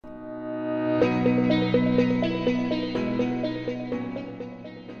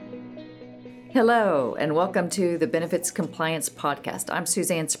Hello, and welcome to the Benefits Compliance Podcast. I'm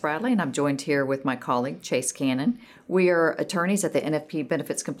Suzanne Spradley, and I'm joined here with my colleague, Chase Cannon. We are attorneys at the NFP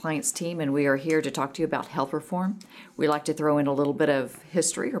Benefits Compliance team, and we are here to talk to you about health reform. We like to throw in a little bit of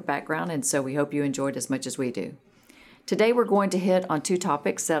history or background, and so we hope you enjoyed as much as we do. Today, we're going to hit on two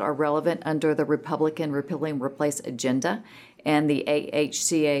topics that are relevant under the Republican Repeal and Replace agenda and the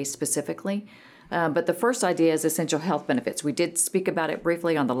AHCA specifically. But the first idea is essential health benefits. We did speak about it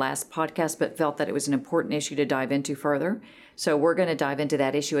briefly on the last podcast, but felt that it was an important issue to dive into further. So we're going to dive into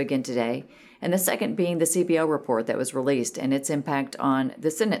that issue again today. And the second being the CBO report that was released and its impact on the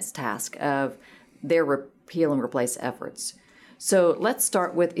Senate's task of their repeal and replace efforts. So let's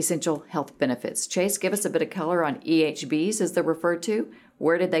start with essential health benefits. Chase, give us a bit of color on EHBs as they're referred to.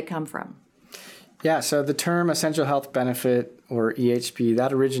 Where did they come from? Yeah, so the term essential health benefit, or EHB,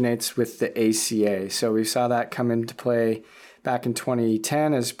 that originates with the ACA. So we saw that come into play back in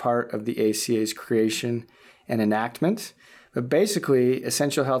 2010 as part of the ACA's creation and enactment. But basically,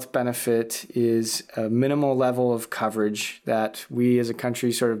 essential health benefit is a minimal level of coverage that we as a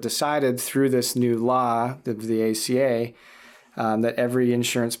country sort of decided through this new law of the ACA that every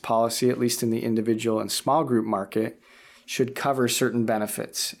insurance policy, at least in the individual and small group market, should cover certain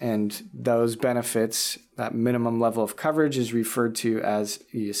benefits. And those benefits, that minimum level of coverage, is referred to as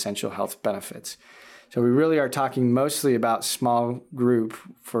the essential health benefits. So we really are talking mostly about small group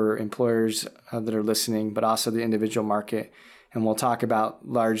for employers that are listening, but also the individual market. And we'll talk about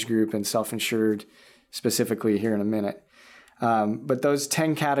large group and self-insured specifically here in a minute. But those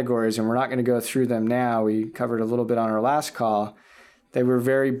 10 categories, and we're not going to go through them now, we covered a little bit on our last call. They were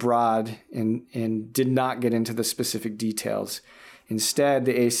very broad and did not get into the specific details. Instead,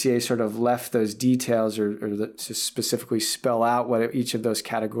 the ACA sort of left those details to specifically spell out what each of those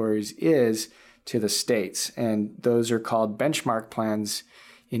categories is to the states. And those are called benchmark plans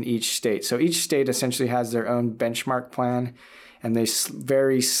in each state. So each state essentially has their own benchmark plan, and they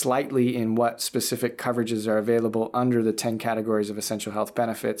vary slightly in what specific coverages are available under the 10 categories of essential health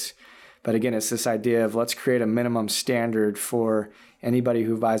benefits. But again, it's this idea of let's create a minimum standard for anybody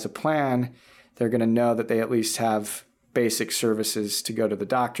who buys a plan. They're going to know that they at least have basic services to go to the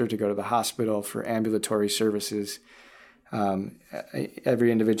doctor, to go to the hospital, for ambulatory services.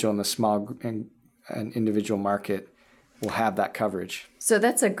 Every individual in the small and individual market will have that coverage. So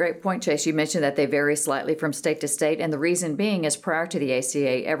that's a great point, Chase. You mentioned that they vary slightly from state to state, and the reason being is prior to the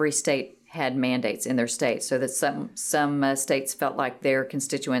ACA, every state had mandates in their state, so that some states felt like their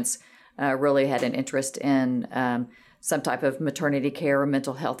constituents really had an interest in some type of maternity care or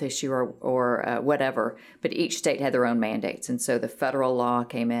mental health issue or whatever, but each state had their own mandates. And so the federal law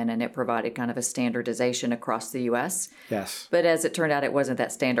came in and it provided kind of a standardization across the U.S. Yes. But as it turned out, it wasn't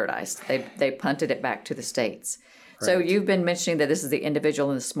that standardized. They punted it back to the states. Right. So you've been mentioning that this is the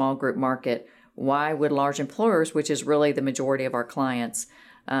individual and the small group market. Why would large employers, which is really the majority of our clients,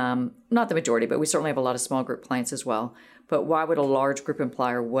 not the majority, but we certainly have a lot of small group clients as well, but why would a large group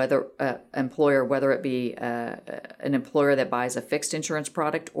employer, whether it be an employer that buys a fixed insurance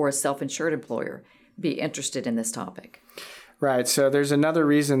product or a self-insured employer, be interested in this topic? Right. So there's another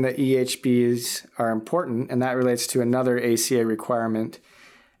reason that EHBs are important, and that relates to another ACA requirement.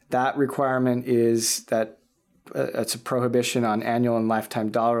 That requirement is that it's a prohibition on annual and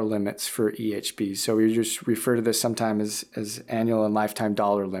lifetime dollar limits for EHBs. So we just refer to this sometimes as annual and lifetime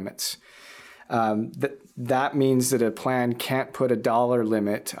dollar limits. That means that a plan can't put a dollar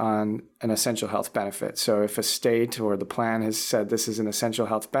limit on an essential health benefit. So if a state or the plan has said this is an essential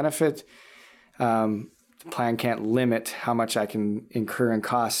health benefit, the plan can't limit how much I can incur in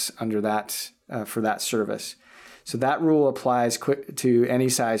costs under that for that service. So that rule applies to any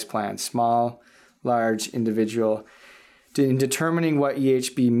size plan, small, large, individual. In determining what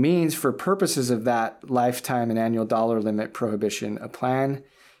EHB means for purposes of that lifetime and annual dollar limit prohibition, a plan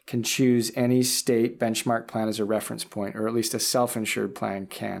can choose any state benchmark plan as a reference point, or at least a self-insured plan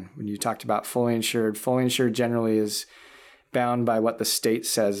can. When you talked about fully insured generally is bound by what the state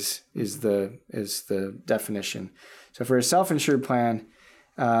says is the definition. So for a self-insured plan,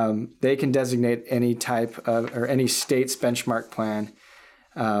 they can designate any type of or any state's benchmark plan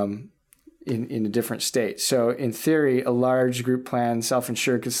in a different state. So in theory, a large group plan,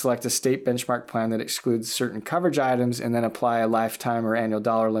 self-insured, could select a state benchmark plan that excludes certain coverage items and then apply a lifetime or annual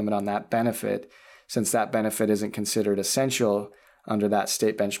dollar limit on that benefit, since that benefit isn't considered essential under that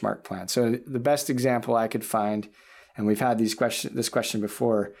state benchmark plan. So the best example I could find, and we've had this question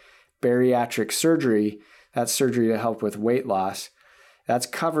before, bariatric surgery, that's surgery to help with weight loss, that's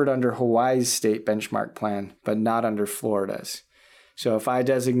covered under Hawaii's state benchmark plan, but not under Florida's. So if I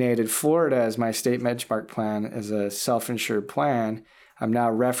designated Florida as my state benchmark plan as a self-insured plan, I'm now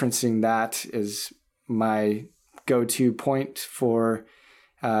referencing that as my go-to point for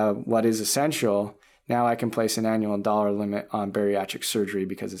what is essential. Now I can place an annual dollar limit on bariatric surgery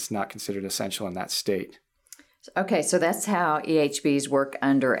because it's not considered essential in that state. Okay, so that's how EHBs work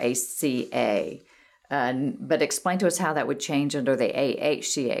under ACA. But explain to us how that would change under the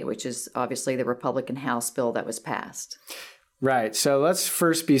AHCA, which is obviously the Republican House bill that was passed. Right. So let's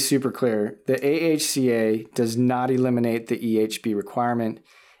first be super clear. The AHCA does not eliminate the EHB requirement,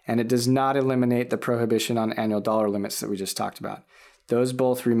 and it does not eliminate the prohibition on annual dollar limits that we just talked about. Those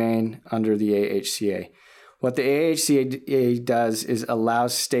both remain under the AHCA. What the AHCA does is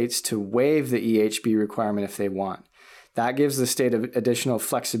allows states to waive the EHB requirement if they want. That gives the state additional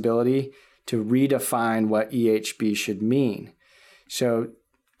flexibility to redefine what EHB should mean. So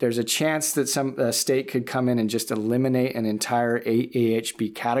there's a chance that some state could come in and just eliminate an entire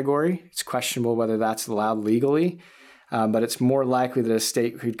AHB category. It's questionable whether that's allowed legally, but it's more likely that a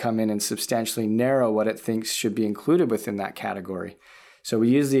state could come in and substantially narrow what it thinks should be included within that category. So we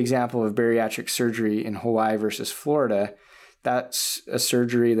use the example of bariatric surgery in Hawaii versus Florida. That's a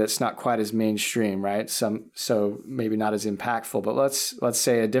surgery that's not quite as mainstream, right? So maybe not as impactful. But let's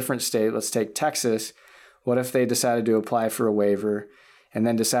say a different state. Let's take Texas. What if they decided to apply for a waiver and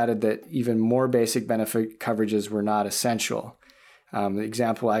then decided that even more basic benefit coverages were not essential? The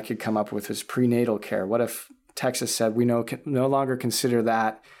example I could come up with is prenatal care. What if Texas said we no longer consider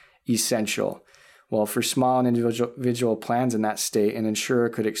that essential? Well, for small and individual plans in that state, an insurer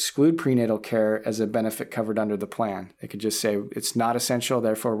could exclude prenatal care as a benefit covered under the plan. They could just say it's not essential,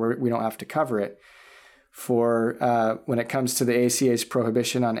 therefore we don't have to cover it. For when it comes to the ACA's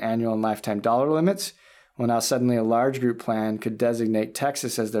prohibition on annual and lifetime dollar limits, well, now suddenly a large group plan could designate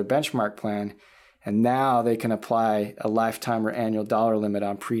Texas as their benchmark plan, and now they can apply a lifetime or annual dollar limit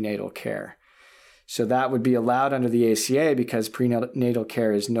on prenatal care. So that would be allowed under the ACA because prenatal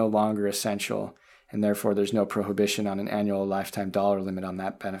care is no longer essential, and therefore there's no prohibition on an annual lifetime dollar limit on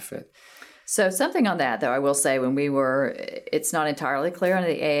that benefit. So something on that, though, I will say it's not entirely clear on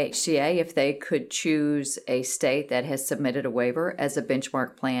the AHCA if they could choose a state that has submitted a waiver as a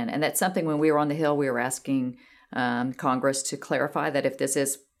benchmark plan. And that's something when we were on the Hill, we were asking Congress to clarify that if this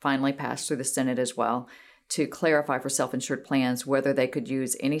is finally passed through the Senate as well, to clarify for self-insured plans whether they could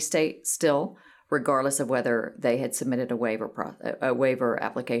use any state still, regardless of whether they had submitted a waiver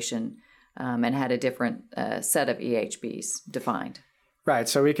application and had a different set of EHBs defined. Right.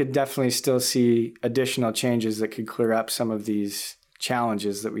 So we could definitely still see additional changes that could clear up some of these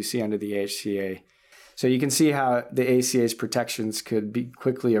challenges that we see under the AHCA. So you can see how the ACA's protections could be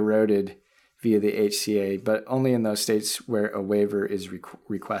quickly eroded via the HCA, but only in those states where a waiver is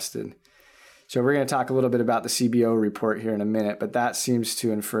requested. So we're going to talk a little bit about the CBO report here in a minute, but that seems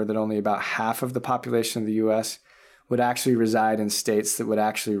to infer that only about half of the population of the U.S. would actually reside in states that would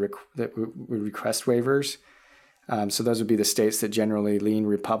actually would request waivers. So those would be the states that generally lean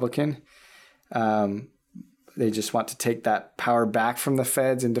Republican. They just want to take that power back from the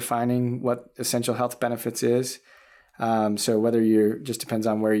feds in defining what essential health benefits is. So whether just depends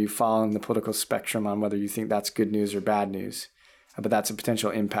on where you fall in the political spectrum on whether you think that's good news or bad news. But that's a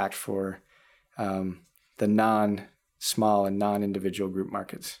potential impact for the non-small and non-individual group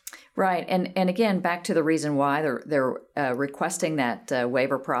markets. Right. And again, back to the reason why they're requesting that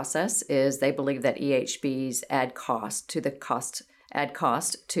waiver process is they believe that EHBs add cost to the cost of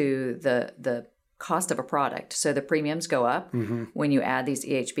a product. So the premiums go up when you add these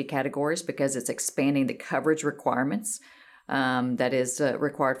EHB categories because it's expanding the coverage requirements that is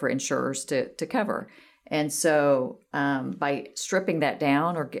required for insurers to cover. And so by stripping that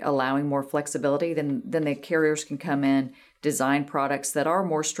down or allowing more flexibility, then the carriers can come in, design products that are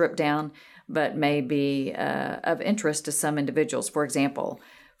more stripped down, but may be of interest to some individuals. For example,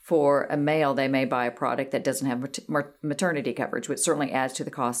 for a male, they may buy a product that doesn't have maternity coverage, which certainly adds to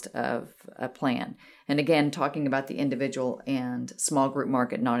the cost of a plan. And again, talking about the individual and small group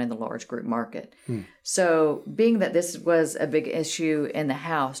market, not in the large group market. So being that this was a big issue in the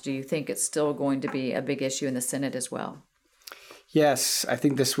House, do you think it's still going to be a big issue in the Senate as well? Yes, I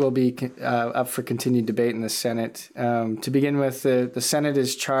think this will be up for continued debate in the Senate. To begin with, the Senate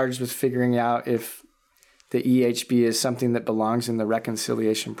is charged with figuring out if the EHB is something that belongs in the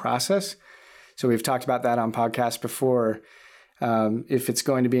reconciliation process. So we've talked about that on podcasts before. If it's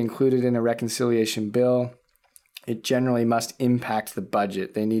going to be included in a reconciliation bill, it generally must impact the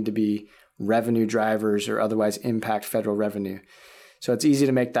budget. They need to be revenue drivers or otherwise impact federal revenue. So it's easy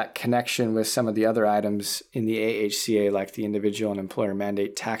to make that connection with some of the other items in the AHCA, like the individual and employer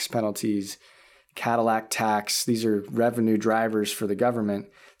mandate tax penalties, Cadillac tax. These are revenue drivers for the government.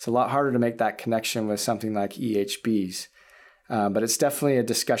 It's a lot harder to make that connection with something like EHBs. But it's definitely a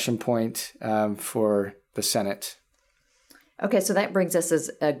discussion point for the Senate. Okay, so that brings us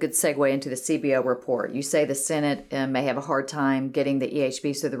as a good segue into the CBO report. You say the Senate may have a hard time getting the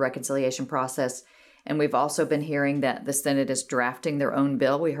EHBs through the reconciliation process, and we've also been hearing that the Senate is drafting their own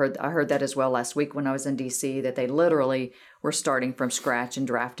bill. I heard that as well last week when I was in D.C., that they literally were starting from scratch and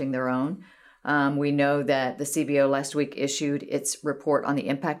drafting their own. We know that the CBO last week issued its report on the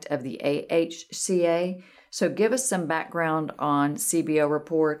impact of the AHCA. So give us some background on CBO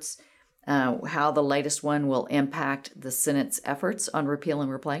reports, how the latest one will impact the Senate's efforts on repeal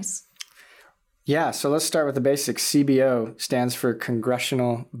and replace. Yeah, so let's start with the basics. CBO stands for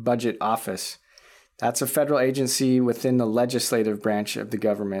Congressional Budget Office. That's a federal agency within the legislative branch of the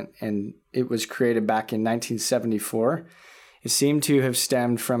government, and it was created back in 1974. It seemed to have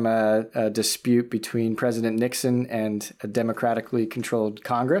stemmed from a dispute between President Nixon and a democratically controlled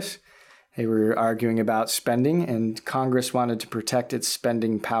Congress. They were arguing about spending, and Congress wanted to protect its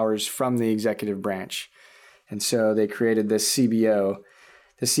spending powers from the executive branch. And so they created this CBO.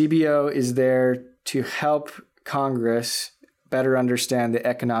 The CBO is there to help Congress better understand the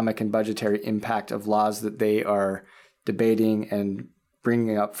economic and budgetary impact of laws that they are debating and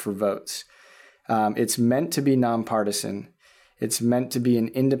bringing up for votes. It's meant to be nonpartisan. It's meant to be an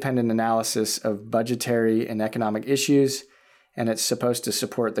independent analysis of budgetary and economic issues, and it's supposed to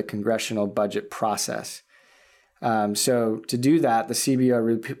support the congressional budget process. So to do that, the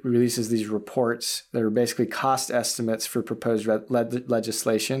CBO releases these reports that are basically cost estimates for proposed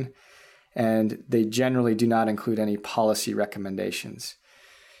legislation, and they generally do not include any policy recommendations.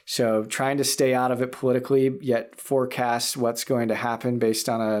 So trying to stay out of it politically, yet forecast what's going to happen based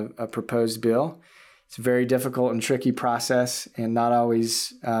on a proposed bill, it's a very difficult and tricky process and not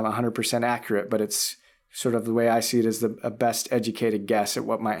always 100% accurate, but it's sort of the way I see it as a best educated guess at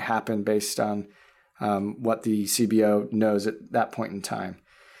what might happen based on what the CBO knows at that point in time.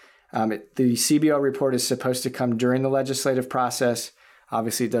 The CBO report is supposed to come during the legislative process.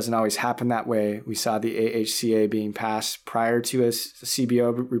 Obviously, it doesn't always happen that way. We saw the AHCA being passed prior to a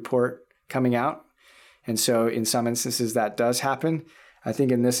CBO report coming out. And so in some instances, that does happen. I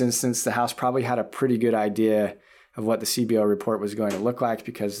think in this instance, the House probably had a pretty good idea of what the CBO report was going to look like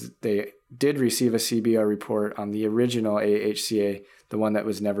because they did receive a CBO report on the original AHCA, the one that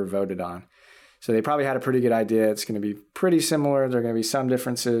was never voted on. So they probably had a pretty good idea. It's going to be pretty similar. There are going to be some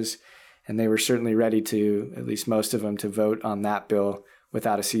differences, and they were certainly ready to, at least most of them, to vote on that bill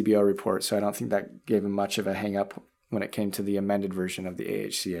without a CBO report. So I don't think that gave them much of a hang up when it came to the amended version of the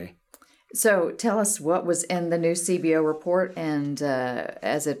AHCA. So tell us what was in the new CBO report and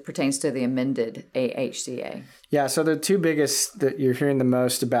as it pertains to the amended AHCA. Yeah, so the two biggest that you're hearing the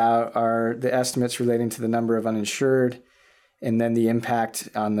most about are the estimates relating to the number of uninsured and then the impact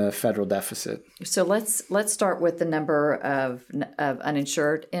on the federal deficit. So let's start with the number of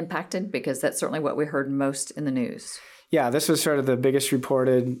uninsured impacted, because that's certainly what we heard most in the news. Yeah, this was sort of the biggest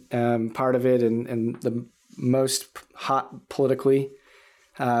reported part of it and the most hot politically.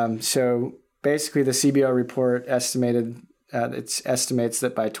 So basically the CBO report estimates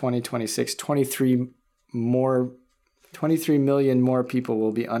that by 2026, 23 million more people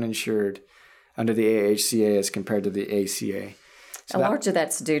will be uninsured under the AHCA as compared to the ACA. So a large of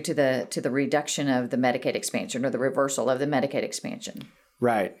that's due to the reduction of the Medicaid expansion or the reversal of the Medicaid expansion.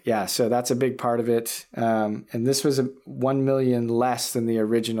 Right. Yeah. So that's a big part of it. And this was 1 million less than the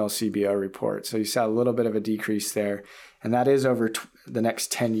original CBO report. So you saw a little bit of a decrease there. And that is over the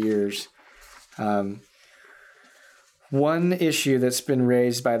next 10 years. One issue that's been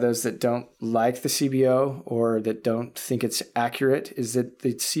raised by those that don't like the CBO or that don't think it's accurate is that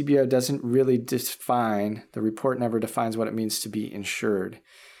the CBO doesn't really define, the report never defines what it means to be insured.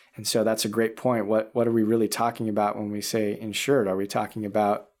 And so that's a great point. What are we really talking about when we say insured? Are we talking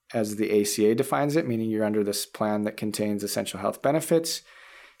about as the ACA defines it, meaning you're under this plan that contains essential health benefits?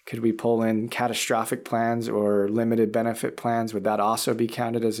 Could we pull in catastrophic plans or limited benefit plans? Would that also be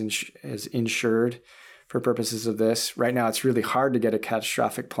counted as insured for purposes of this? Right now, it's really hard to get a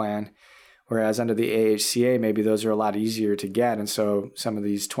catastrophic plan, whereas under the AHCA, maybe those are a lot easier to get. And so some of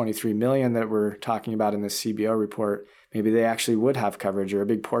these 23 million that we're talking about in this CBO report, maybe they actually would have coverage, or a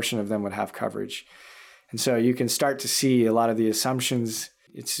big portion of them would have coverage. And so you can start to see a lot of the assumptions.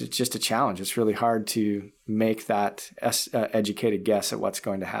 It's just a challenge. It's really hard to make that educated guess at what's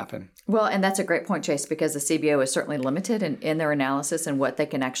going to happen. Well, and that's a great point, Chase, because the CBO is certainly limited in their analysis and what they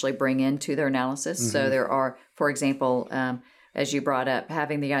can actually bring into their analysis. Mm-hmm. So there are, for example, as you brought up,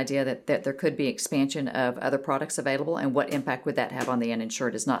 having the idea that there could be expansion of other products available, and what impact would that have on the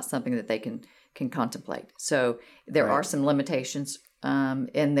uninsured is not something that they can contemplate. So there are some limitations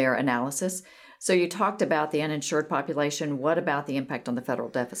in their analysis. So you talked about the uninsured population. What about the impact on the federal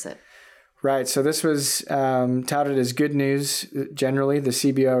deficit? Right. So this was touted as good news. Generally, the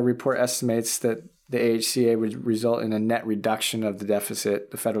CBO report estimates that the AHCA would result in a net reduction of the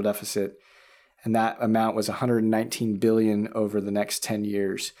deficit, the federal deficit, and that amount was $119 billion over the next 10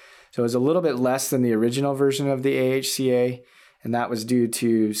 years. So it was a little bit less than the original version of the AHCA, and that was due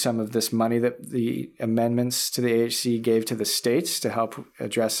to some of this money that the amendments to the AHCA gave to the states to help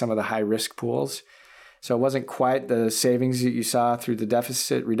address some of the high-risk pools. So it wasn't quite the savings that you saw through the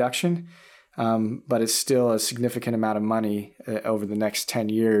deficit reduction, but it's still a significant amount of money over the next 10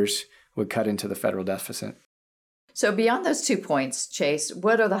 years would cut into the federal deficit. So beyond those 2 points, Chase,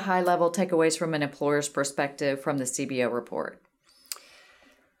 what are the high-level takeaways from an employer's perspective from the CBO report?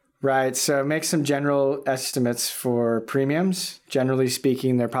 Right. So make some general estimates for premiums. Generally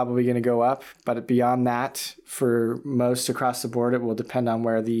speaking, they're probably going to go up, but beyond that, for most across the board, it will depend on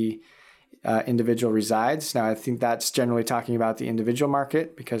where the individual resides. Now, I think that's generally talking about the individual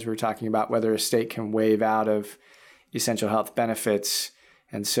market because we're talking about whether a state can waive out of essential health benefits.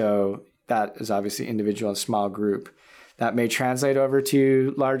 And so that is obviously individual and small group. That may translate over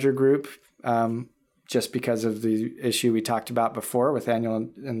to larger group just because of the issue we talked about before with annual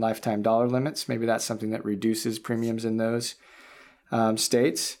and lifetime dollar limits. Maybe that's something that reduces premiums in those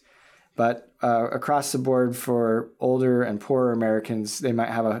states. But across the board for older and poorer Americans, they might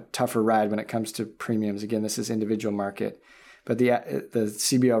have a tougher ride when it comes to premiums. Again, this is individual market. But the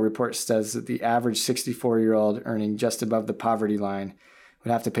CBO report says that the average 64-year-old earning just above the poverty line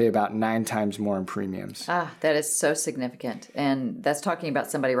would have to pay about 9 times more in premiums. That is so significant. And that's talking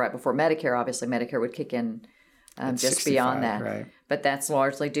about somebody right before Medicare. Obviously, Medicare would kick in just beyond that. Right. But that's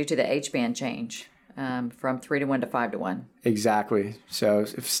largely due to the age band change from 3 to 1 to 5 to 1. Exactly. So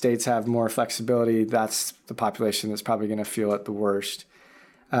if states have more flexibility, that's the population that's probably going to feel it the worst.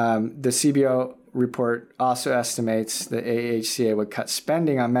 The CBO report also estimates the AHCA would cut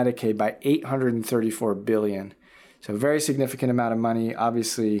spending on Medicaid by $834 billion. So a very significant amount of money.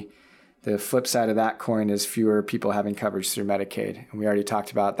 Obviously, the flip side of that coin is fewer people having coverage through Medicaid. And we already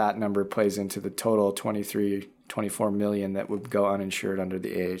talked about that number plays into the total 24 million that would go uninsured under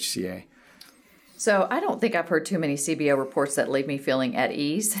the AHCA. So I don't think I've heard too many CBO reports that leave me feeling at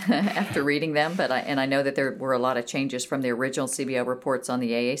ease after reading them, but I know that there were a lot of changes from the original CBO reports on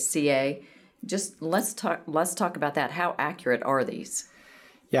the AHCA. Just let's talk about that. How accurate are these?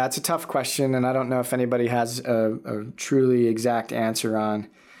 Yeah, it's a tough question, and I don't know if anybody has a truly exact answer on.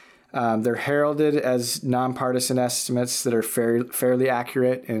 They're heralded as nonpartisan estimates that are fairly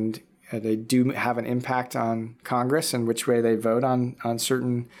accurate, and they do have an impact on Congress and which way they vote on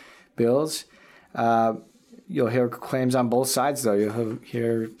certain bills. You'll hear claims on both sides, though. You'll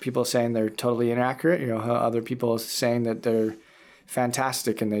hear people saying they're totally inaccurate. You'll hear other people saying that they're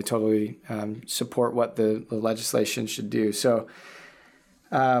fantastic and they totally support what the legislation should do. So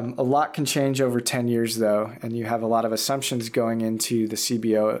a lot can change over 10 years, though, and you have a lot of assumptions going into the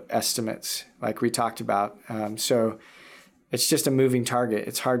CBO estimates, like we talked about. So it's just a moving target.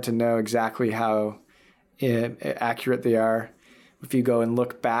 It's hard to know exactly how accurate they are. If you go and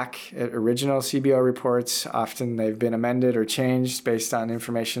look back at original CBO reports, often they've been amended or changed based on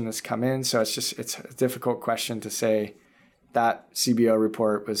information that's come in. So it's a difficult question to say that CBO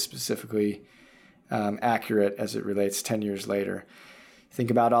report was specifically accurate as it relates 10 years later. Think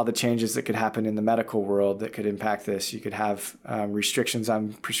about all the changes that could happen in the medical world that could impact this. You could have restrictions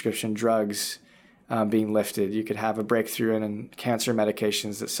on prescription drugs being lifted. You could have a breakthrough in cancer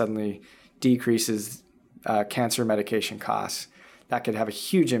medications that suddenly decreases cancer medication costs. That could have a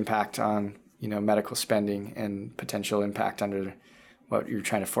huge impact on medical spending and potential impact under what you're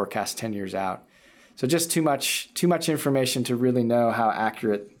trying to forecast 10 years out. So just too much information to really know how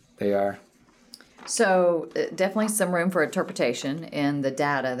accurate they are. So definitely some room for interpretation in the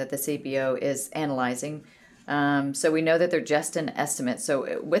data that the CBO is analyzing. So we know that they're just an estimate.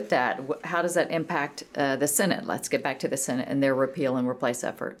 So with that, how does that impact the Senate? Let's get back to the Senate and their repeal and replace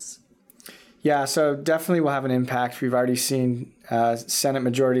efforts. Yeah, so definitely will have an impact. We've already seen Senate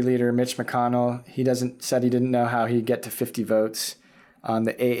Majority Leader Mitch McConnell. Said he didn't know how he'd get to 50 votes on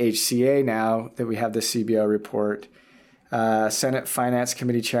the AHCA now that we have the CBO report. Senate Finance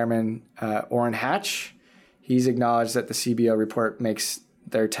Committee Chairman Orrin Hatch, he's acknowledged that the CBO report makes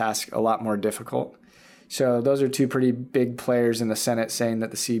their task a lot more difficult. So those are two pretty big players in the Senate saying that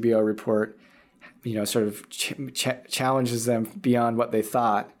the CBO report, sort of challenges them beyond what they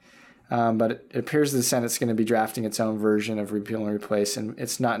thought. But it appears the Senate's going to be drafting its own version of repeal and replace, and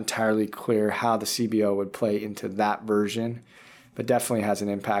it's not entirely clear how the CBO would play into that version, but definitely has an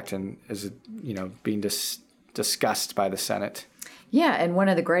impact and is being discussed by the Senate. Yeah, and one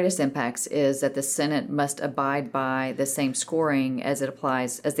of the greatest impacts is that the Senate must abide by the same scoring as it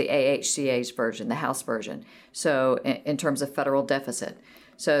applies as the AHCA's version, the House version. So in terms of federal deficit.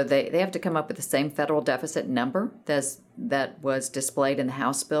 So they have to come up with the same federal deficit number that was displayed in the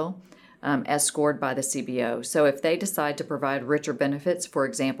House bill as scored by the CBO. So if they decide to provide richer benefits, for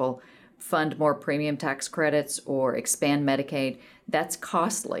example, fund more premium tax credits or expand Medicaid, that's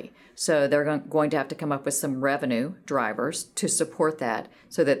costly. So they're going to have to come up with some revenue drivers to support that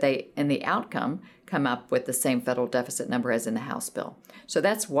so that they, in the outcome, come up with the same federal deficit number as in the House bill. So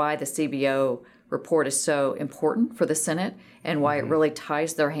that's why the CBO report is so important for the Senate and why it really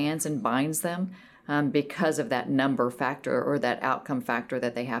ties their hands and binds them because of that number factor or that outcome factor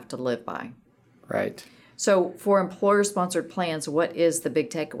that they have to live by. Right. So for employer-sponsored plans, what is the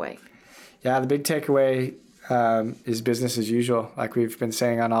big takeaway? Yeah, the big takeaway is business as usual. Like we've been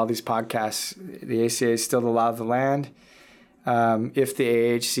saying on all these podcasts, the ACA is still the law of the land. If the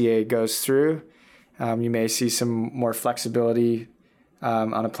AHCA goes through, you may see some more flexibility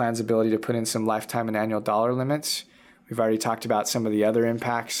on a plan's ability to put in some lifetime and annual dollar limits. We've already talked about some of the other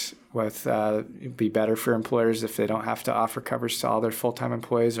impacts with it'd be better for employers if they don't have to offer coverage to all their full-time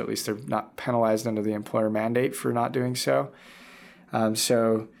employees, or at least they're not penalized under the employer mandate for not doing so. Those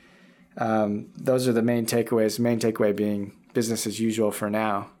are the main takeaways, the main takeaway being business as usual for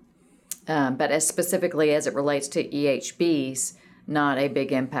now. But as specifically as it relates to EHBs, not a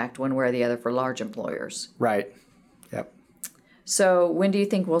big impact one way or the other for large employers. Right. Yep. So when do you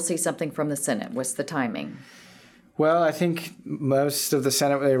think we'll see something from the Senate? What's the timing? Well, I think most of the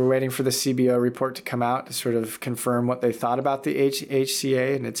Senate, they were waiting for the CBO report to come out to sort of confirm what they thought about the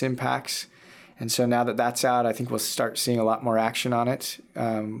HCA and its impacts. And so now that that's out, I think we'll start seeing a lot more action on it.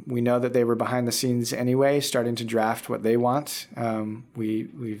 We know that they were behind the scenes anyway, starting to draft what they want.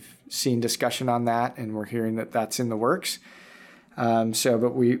 We've seen discussion on that, and we're hearing that that's in the works.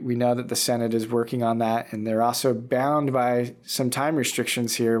 But we know that the Senate is working on that, and they're also bound by some time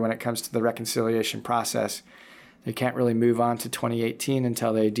restrictions here when it comes to the reconciliation process. They can't really move on to 2018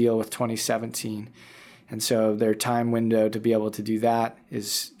 until they deal with 2017. And so their time window to be able to do that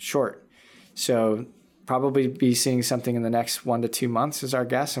is short. So probably be seeing something in the next 1 to 2 months is our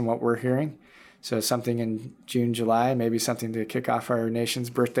guess and what we're hearing. So something in June, July, maybe something to kick off our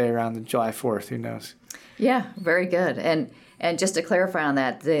nation's birthday around July 4th. Who knows? Yeah, very good. And just to clarify on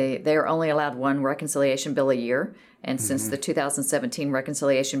that, they are only allowed one reconciliation bill a year. And since the 2017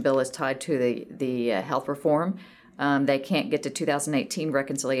 reconciliation bill is tied to the health reform, they can't get to 2018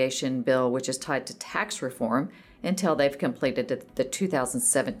 reconciliation bill, which is tied to tax reform, until they've completed the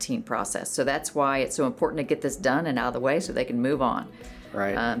 2017 process. So that's why it's so important to get this done and out of the way so they can move on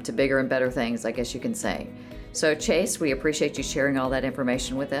to bigger and better things, I guess you can say. So Chase, we appreciate you sharing all that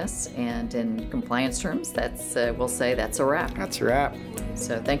information with us. And in compliance terms, we'll say that's a wrap. That's a wrap.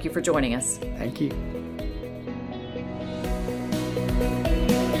 So thank you for joining us. Thank you.